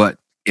 But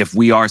if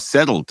we are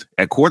settled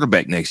at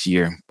quarterback next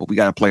year, but we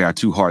got to play our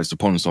two hardest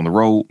opponents on the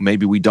road,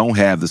 maybe we don't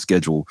have the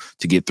schedule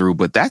to get through.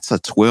 But that's a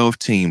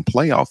 12-team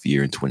playoff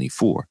year in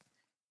 24.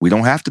 We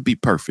don't have to be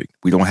perfect.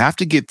 We don't have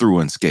to get through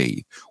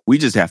unscathed. We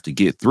just have to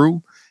get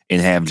through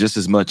and have just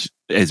as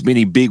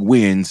many big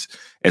wins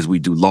as we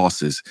do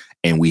losses.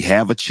 And we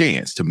have a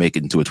chance to make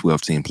it into a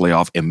 12-team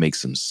playoff and make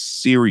some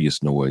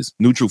serious noise.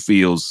 Neutral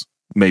fields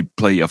may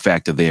play a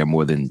factor there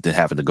more than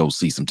having to go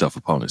see some tough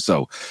opponents.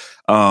 So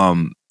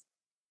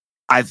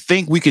I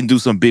think we can do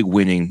some big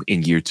winning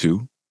in year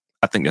 2.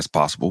 I think that's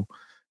possible.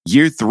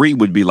 Year 3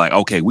 would be like,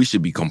 okay, we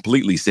should be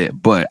completely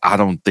set, but I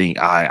don't think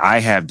I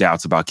have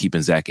doubts about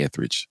keeping Zach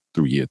Etheridge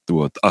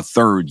through a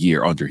third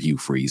year under Hugh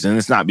Freeze. And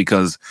it's not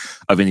because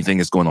of anything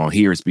that's going on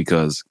here. It's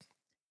because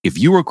if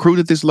you recruit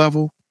at this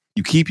level,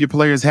 you keep your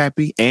players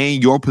happy,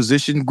 and your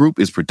position group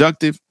is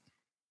productive,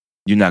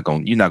 you're not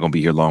going to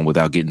be here long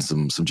without getting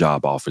some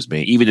job offers,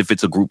 man. Even if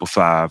it's a group of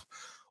 5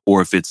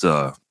 or if it's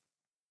a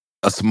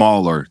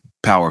smaller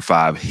Power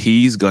 5,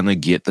 he's going to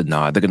get the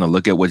nod. They're going to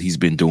look at what he's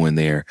been doing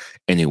there,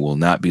 and it will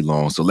not be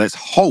long. So let's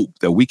hope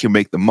that we can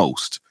make the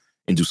most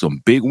and do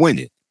some big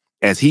winning,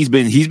 as he's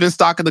been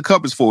stocking the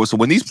cupboards for us. So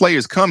when these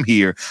players come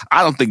here,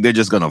 I don't think they're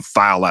just going to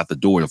file out the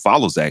door to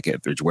follow Zach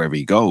Etheridge wherever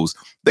he goes.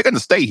 They're going to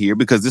stay here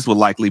because this will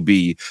likely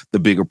be the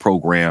bigger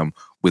program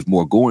with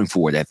more going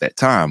for it at that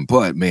time.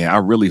 But, man, I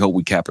really hope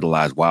we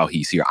capitalize while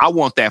he's here. I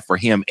want that for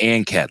him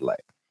and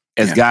Cadillac.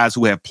 As guys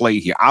who have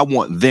played here, I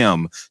want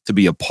them to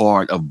be a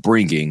part of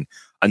bringing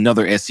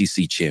another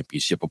SEC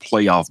championship, a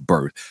playoff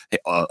berth,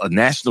 a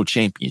national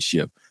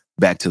championship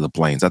back to the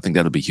Plains. I think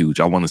that'll be huge.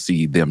 I want to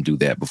see them do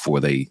that before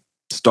they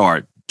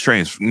start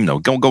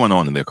going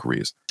on in their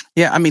careers.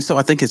 Yeah, I mean, so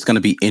I think it's going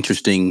to be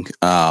interesting,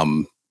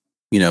 to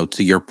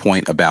your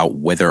point about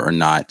whether or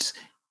not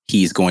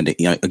he's going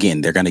to,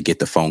 again, they're going to get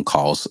the phone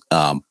calls.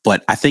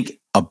 But I think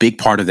a big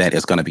part of that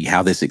is going to be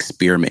how this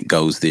experiment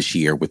goes this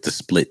year with the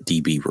split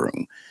DB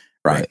room.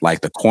 Right. Like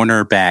the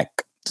cornerback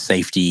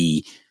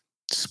safety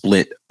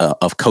split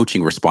of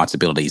coaching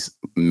responsibilities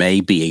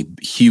may be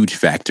a huge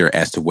factor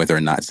as to whether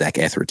or not Zach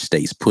Etheridge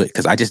stays put.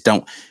 Because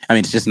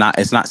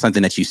it's not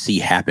something that you see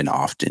happen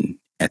often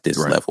at this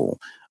level.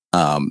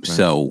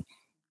 So,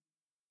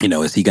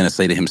 is he going to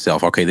say to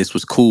himself, okay, this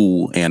was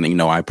cool, and,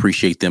 I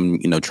appreciate them,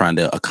 trying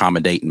to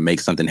accommodate and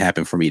make something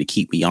happen for me to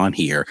keep me on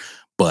here,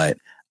 but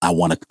I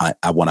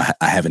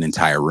have an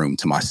entire room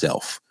to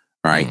myself.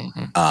 Right.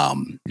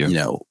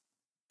 Yep.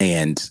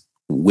 And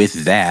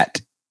with that,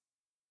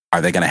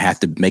 are they going to have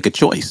to make a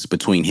choice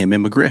between him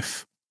and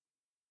McGriff?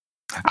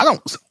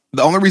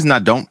 The only reason I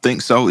don't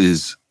think so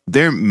is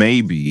there may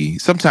be,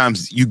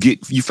 sometimes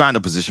you find a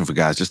position for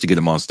guys just to get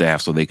them on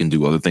staff so they can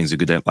do other things they're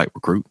good at, like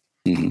recruit.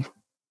 Mm-hmm.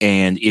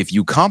 And if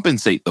you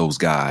compensate those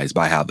guys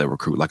by how they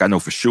recruit, like I know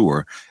for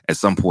sure at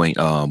some point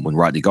when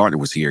Rodney Gardner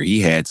was here,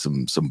 he had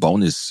some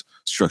bonus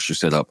structure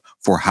set up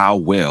for how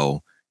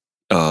well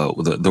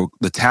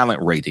the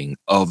talent rating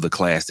of the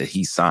class that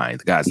he signed,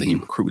 the guys that he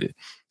recruited.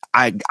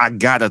 I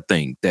gotta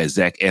think that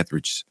Zach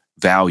Etheridge's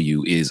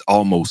value is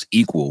almost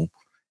equal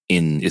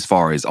in as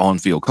far as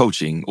on-field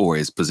coaching or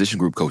as position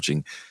group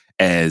coaching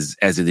as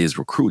it is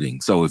recruiting.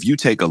 So if you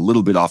take a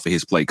little bit off of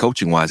his plate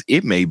coaching wise,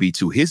 it may be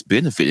to his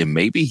benefit, and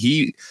maybe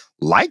he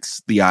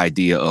likes the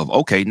idea of,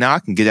 okay, now I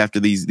can get after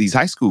these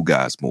high school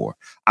guys more.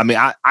 I mean,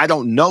 I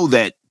don't know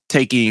that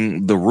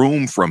taking the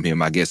room from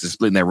him, I guess, and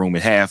splitting that room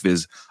in half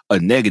is a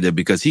negative,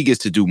 because he gets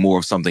to do more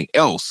of something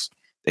else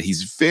that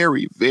he's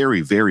very,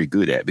 very, very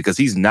good at, because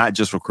he's not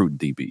just recruiting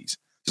DBs.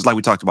 Just like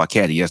we talked about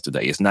Caddy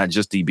yesterday. It's not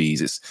just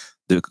DBs. It's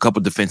a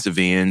couple defensive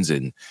ends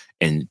and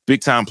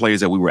big time players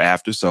that we were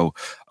after. So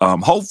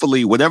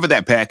hopefully whatever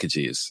that package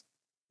is,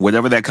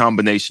 whatever that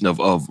combination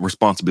of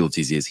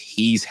responsibilities is,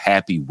 he's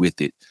happy with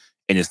it.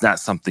 And it's not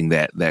something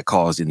that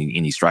caused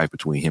any strife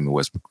between him and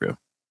Wes McGriff.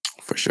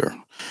 For sure.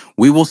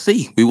 We will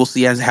see. We will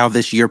see as how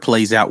this year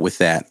plays out with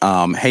that.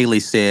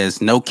 Haley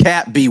says, no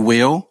cap, B.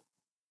 Will.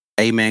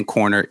 A-Man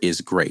Corner is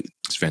great.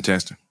 It's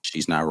fantastic.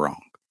 She's not wrong.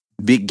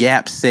 Big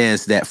Gap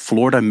says that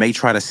Florida may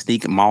try to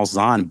sneak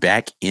Malzahn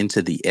back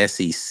into the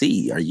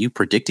SEC. Are you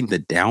predicting the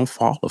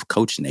downfall of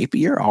Coach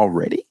Napier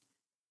already?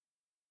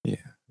 Yeah.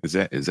 Is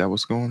that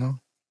what's going on?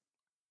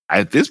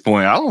 At this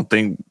point, I don't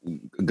think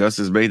Gus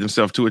has made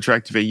himself too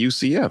attractive at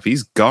UCF.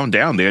 He's gone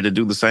down there to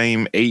do the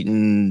same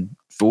 8-4,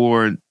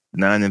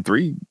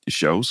 9-3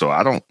 show. So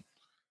I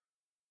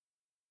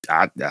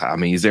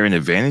mean, is there an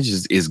advantage?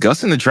 Is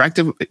Gus an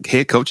attractive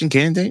head coaching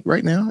candidate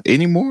right now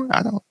anymore?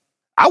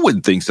 I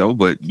wouldn't think so,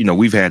 but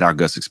we've had our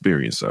Gus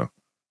experience. So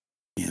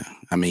yeah,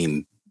 I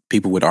mean,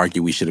 people would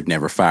argue we should have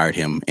never fired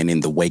him. And in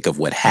the wake of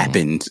what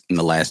happened in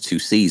the last 2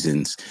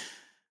 seasons,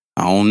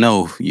 I don't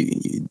know.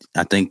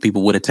 I think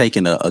people would have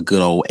taken a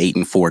good old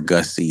 8-4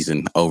 Gus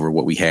season over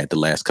what we had the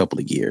last couple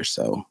of years.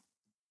 So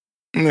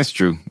that's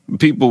true.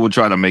 People would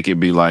try to make it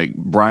be like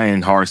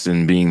Brian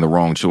Harsin being the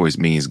wrong choice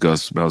means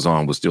Gus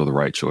Malzahn was still the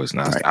right choice.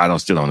 Now, right. I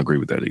still don't agree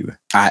with that either.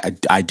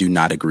 I do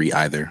not agree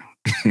either.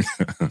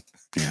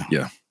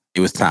 Yeah. It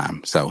was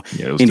time. So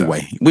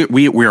anyway,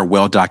 we are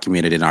well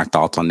documented in our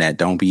thoughts on that.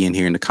 Don't be in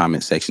here in the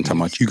comment section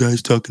talking about you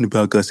guys talking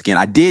about Gus again.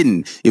 I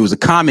didn't. It was a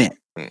comment.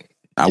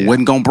 I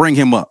wasn't going to bring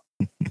him up.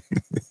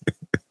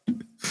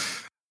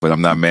 But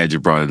I'm not mad you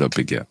brought it up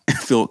again.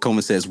 Philip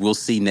Coleman says, we'll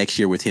see next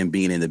year with him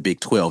being in the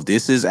Big 12.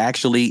 This is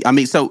actually,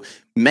 so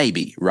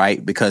maybe,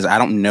 right? Because I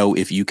don't know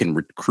if you can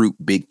recruit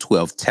Big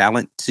 12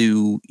 talent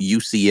to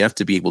UCF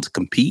to be able to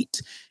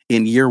compete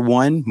in year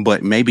 1,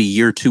 but maybe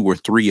year 2 or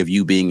 3 of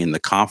you being in the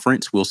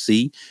conference, we'll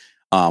see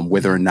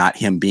whether or not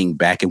him being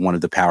back in one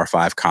of the Power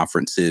 5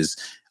 conferences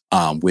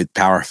with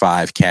Power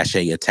 5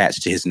 cachet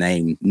attached to his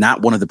name,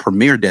 not one of the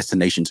premier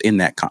destinations in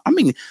that.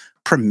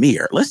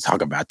 Premier. Let's talk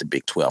about the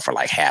Big 12 for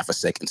like half a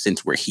second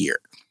since we're here.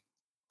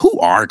 Who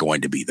are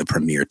going to be the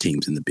premier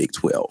teams in the Big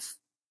 12?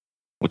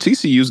 Well,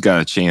 TCU's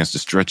got a chance to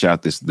stretch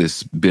out this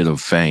bit of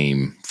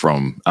fame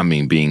from,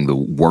 being the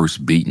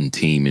worst beaten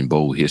team in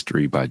bowl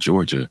history by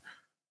Georgia.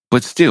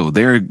 But still,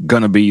 they're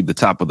going to be the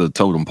top of the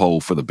totem pole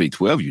for the Big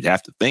 12, you'd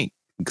have to think.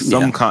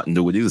 Some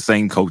continuity, the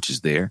same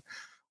coaches there,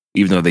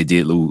 even though they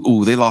did lose.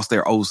 Ooh, they lost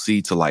their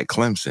OC to like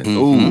Clemson.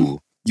 Mm-hmm. Ooh,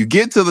 you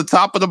get to the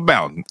top of the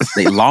mountain.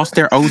 They lost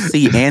their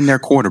OC and their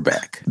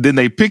quarterback. Then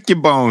they pick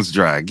your bones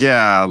dry.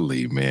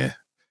 Golly, man.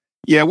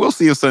 Yeah, we'll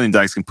see if Sonny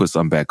Dykes can put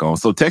something back on.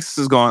 So Texas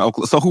is going.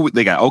 So who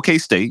they got? OK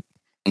State,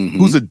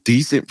 who's a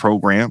decent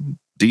program.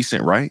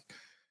 Decent, right?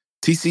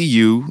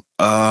 TCU,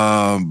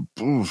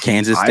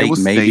 Kansas State, Iowa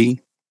maybe.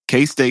 State,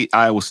 K-State,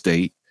 Iowa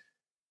State.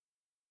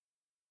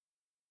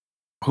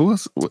 Who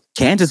else?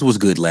 Kansas was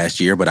good last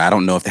year, but I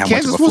don't know how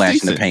much of a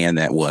flash in the pan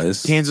that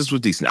was. Kansas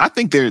was decent. I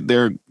think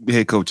their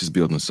head coach is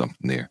building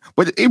something there.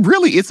 But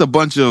it's a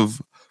bunch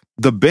of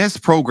the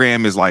best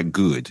program is like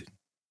good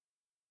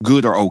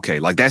or okay.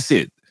 Like that's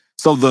it.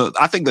 So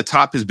I think the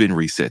top has been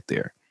reset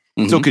there.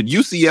 Mm-hmm. So could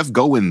UCF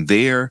go in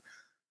there?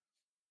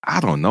 I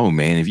don't know,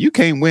 man. If you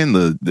can't win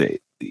the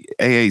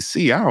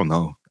AAC, I don't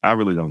know. I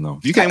really don't know.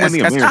 If you can't win the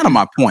American, that's kind of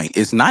my point.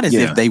 It's not as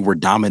if they were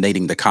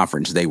dominating the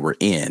conference they were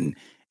in.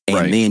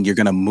 And then you're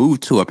going to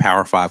move to a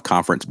Power 5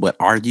 conference, but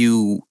are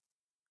you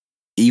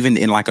even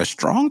in like a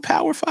strong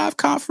Power 5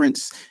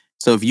 conference?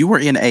 So if you were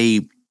in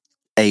a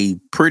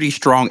pretty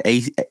strong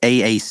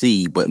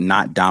AAC, but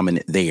not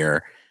dominant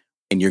there,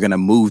 and you're going to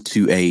move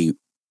to a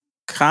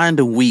kind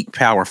of weak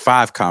Power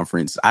 5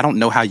 conference, I don't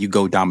know how you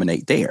go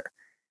dominate there.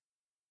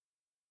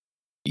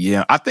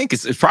 Yeah, I think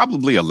it's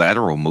probably a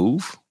lateral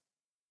move.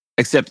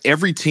 Except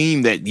every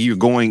team that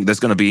that's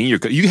going to be in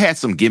you had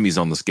some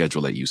gimmies on the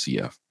schedule at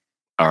UCF.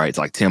 All right, it's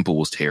like Temple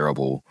was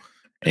terrible,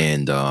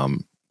 and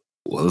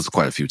there's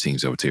quite a few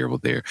teams that were terrible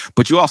there.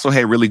 But you also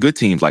had really good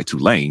teams like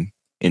Tulane,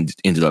 and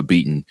ended up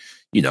beating,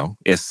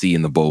 SC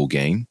in the bowl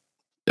game.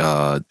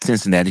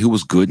 Cincinnati, who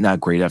was good, not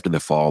great after the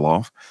fall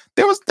off.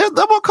 There were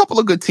a couple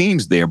of good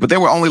teams there, but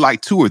there were only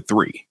like 2 or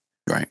 3.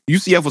 Right.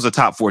 UCF was a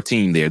top 4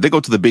 team there. They go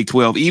to the Big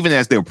 12, even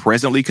as they're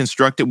presently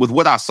constructed. With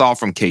what I saw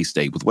from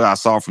K-State, with what I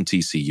saw from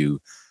TCU,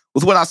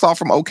 with what I saw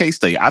from OK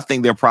State, I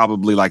think they're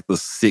probably like the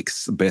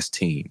 6th best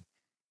team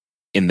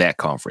in that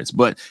conference.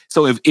 But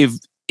so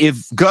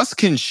if Gus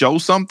can show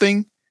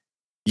something,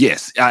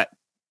 yes,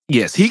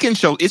 he can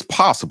show. It's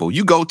possible.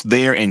 You go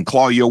there and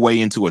claw your way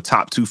into a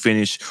top 2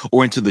 finish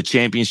or into the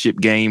championship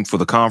game for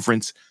the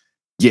conference.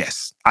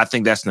 Yes, I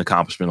think that's an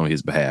accomplishment on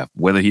his behalf.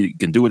 Whether he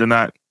can do it or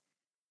not,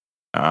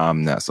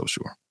 I'm not so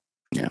sure.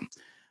 Yeah.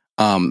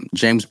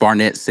 James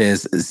Barnett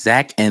says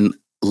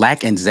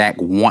Lack and Zach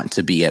want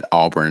to be at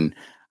Auburn.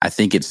 I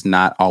think it's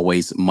not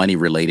always money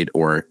related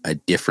or a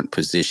different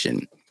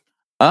position.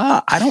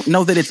 I don't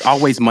know that it's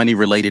always money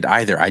related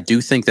either. I do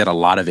think that a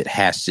lot of it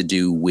has to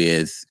do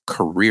with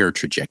career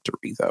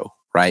trajectory, though,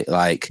 right?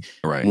 Like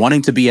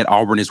wanting to be at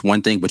Auburn is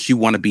one thing, but you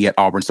want to be at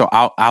Auburn. So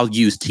I'll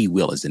use T.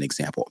 Will as an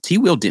example. T.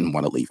 Will didn't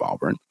want to leave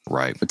Auburn,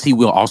 right? But T.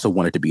 Will also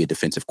wanted to be a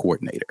defensive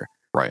coordinator,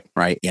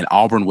 right? And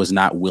Auburn was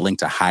not willing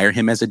to hire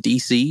him as a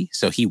DC,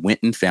 so he went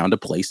and found a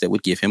place that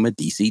would give him a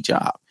DC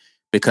job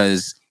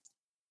because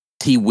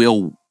T.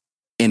 Will,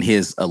 in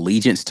his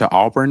allegiance to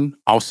Auburn,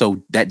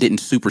 also that didn't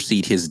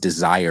supersede his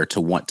desire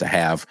to want to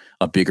have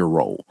a bigger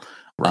role.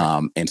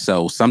 Right. And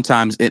so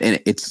sometimes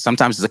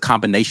it's a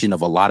combination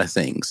of a lot of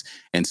things.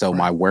 And so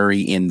my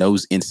worry in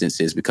those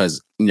instances,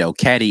 because,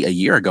 Caddy a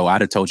year ago,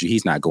 I'd have told you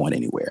he's not going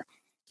anywhere.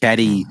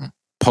 Caddy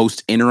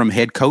post interim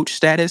head coach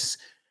status,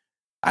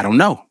 I don't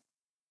know.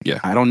 Yeah.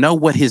 I don't know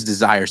what his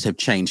desires have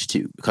changed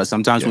to, because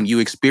sometimes when you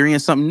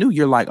experience something new,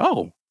 you're like,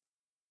 oh,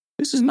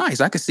 this is nice.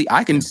 I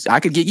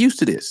could get used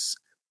to this.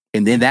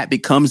 And then that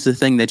becomes the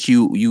thing that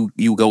you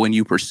go and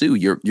you pursue.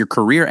 Your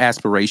career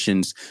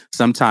aspirations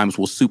sometimes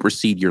will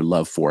supersede your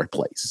love for a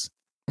place.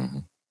 Mm-hmm.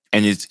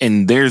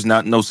 And there's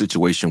no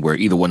situation where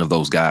either one of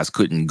those guys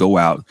couldn't go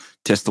out,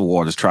 test the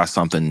waters, try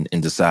something,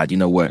 and decide, you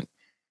know what,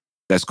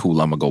 that's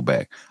cool, I'm gonna go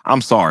back.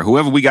 I'm sorry,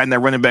 whoever we got in that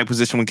running back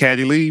position when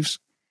Caddy leaves,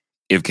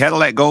 if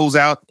Cadillac goes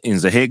out and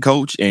is a head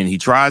coach and he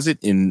tries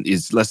it and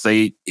let's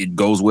say it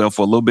goes well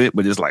for a little bit,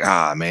 but it's like,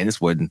 man, this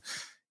wasn't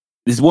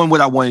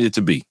what I wanted it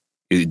to be.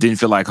 It didn't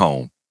feel like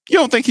home. You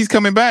don't think he's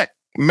coming back?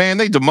 Man,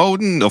 they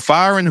demoting or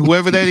firing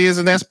whoever that is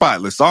in that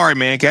spot. Sorry,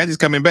 man, Caddy's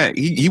coming back.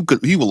 He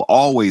will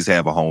always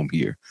have a home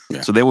here.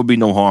 Yeah. So there would be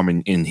no harm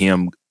in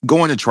him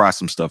going to try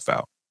some stuff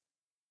out.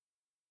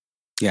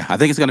 Yeah, I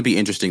think it's going to be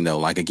interesting, though.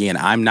 Like, again,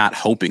 I'm not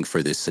hoping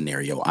for this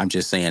scenario. I'm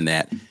just saying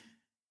that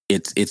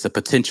it's a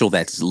potential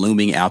that's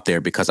looming out there,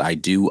 because I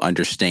do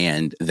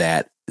understand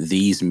that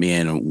these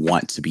men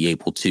want to be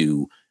able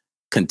to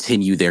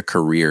continue their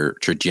career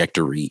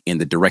trajectory in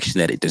the direction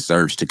that it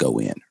deserves to go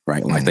in,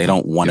 right? Like, they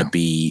don't want to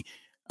be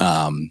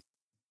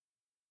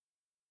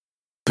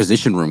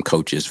position room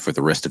coaches for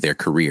the rest of their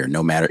career,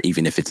 no matter,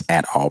 even if it's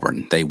at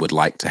Auburn. They would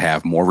like to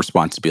have more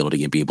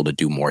responsibility and be able to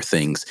do more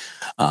things.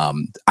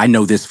 I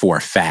know this for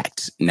a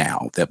fact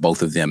now, that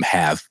both of them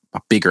have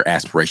bigger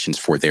aspirations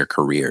for their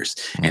careers.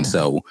 And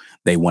so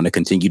they want to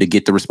continue to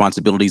get the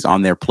responsibilities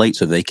on their plate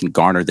so they can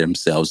garner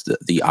themselves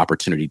the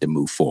opportunity to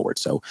move forward.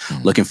 So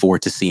looking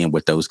forward to seeing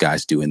what those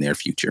guys do in their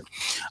future.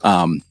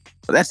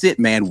 That's it,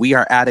 man. We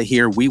are out of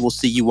here. We will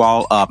see you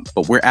all up,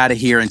 but we're out of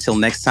here until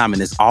next time.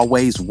 And as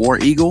always, War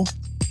Eagle,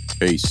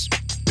 peace.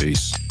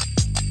 Peace.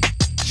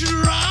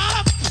 Drive!